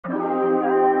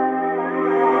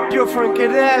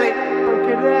FRNKDLC.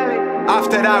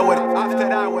 After hour.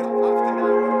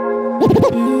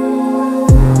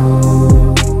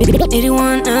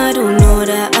 Anyone I don't know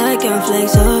that I can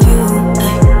flex off you.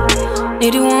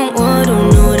 Anyone I don't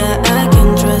know that I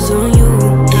can trust on you.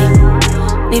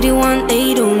 Anyone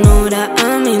they don't know that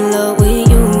I'm in love with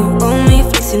you. You got me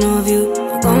flexing off you.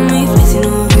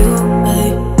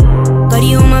 Got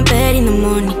you on my bed in the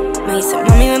morning. Me said,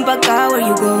 mami, ven pa' acá, where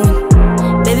you going?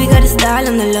 Baby got a style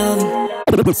and the loving.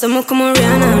 Somos como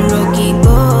Rihanna and Rocky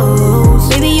goes.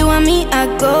 Baby, you and me, I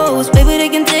goes. Baby, they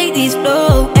can take these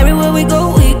blows. Everywhere we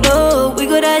go, we go. We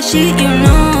got that shit, you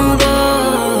know,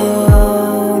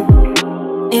 though.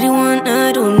 Anyone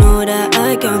I don't know that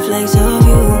I can flex off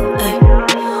you.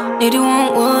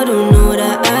 Anyone I don't know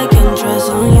that I can trust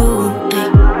on you.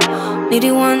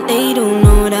 Anyone they don't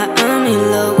know that I'm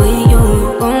in love with you.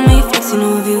 You got me flexing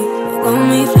off you. You got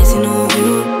me flexing off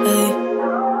you.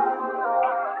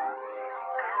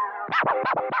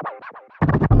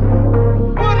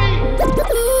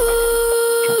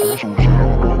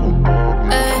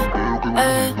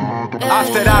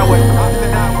 After hour.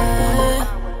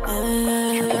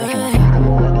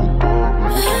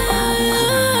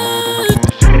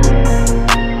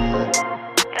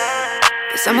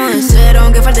 Empezamos de cero,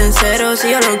 aunque falten cero. Si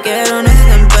yo lo quiero, no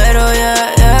existen pero,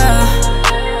 yeah.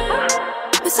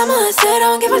 Empezamos de cero,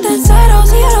 aunque falten cero.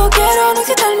 Si yo lo quiero, no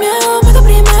existe el miedo. Meto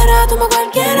primera, tomo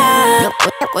cualquiera.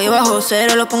 Cuello bajo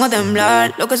cero, los pongo a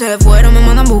temblar. Los que se fueron me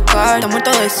mandan buscar. Está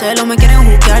muerto de celo, me quieren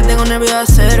juzgar. Tengo nervios de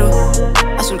acero.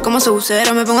 Azul como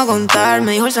Saucero, me pongo a contar.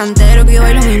 Me dijo el santero que yo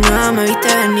bailo mi nada. Me viste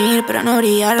venir, pero no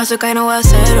brillar. La soy no voy a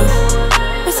cero.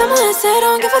 Empezamos de cero,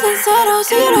 aunque falten cero.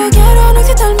 Si yo lo quiero, no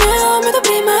existe el miedo. Meto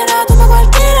primera, toma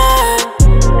cualquiera.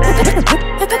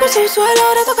 Le toco el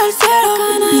subsuelo, le toca el cielo.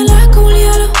 Cadena de las como un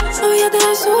hielo. No billetes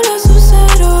azules, su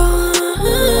cero.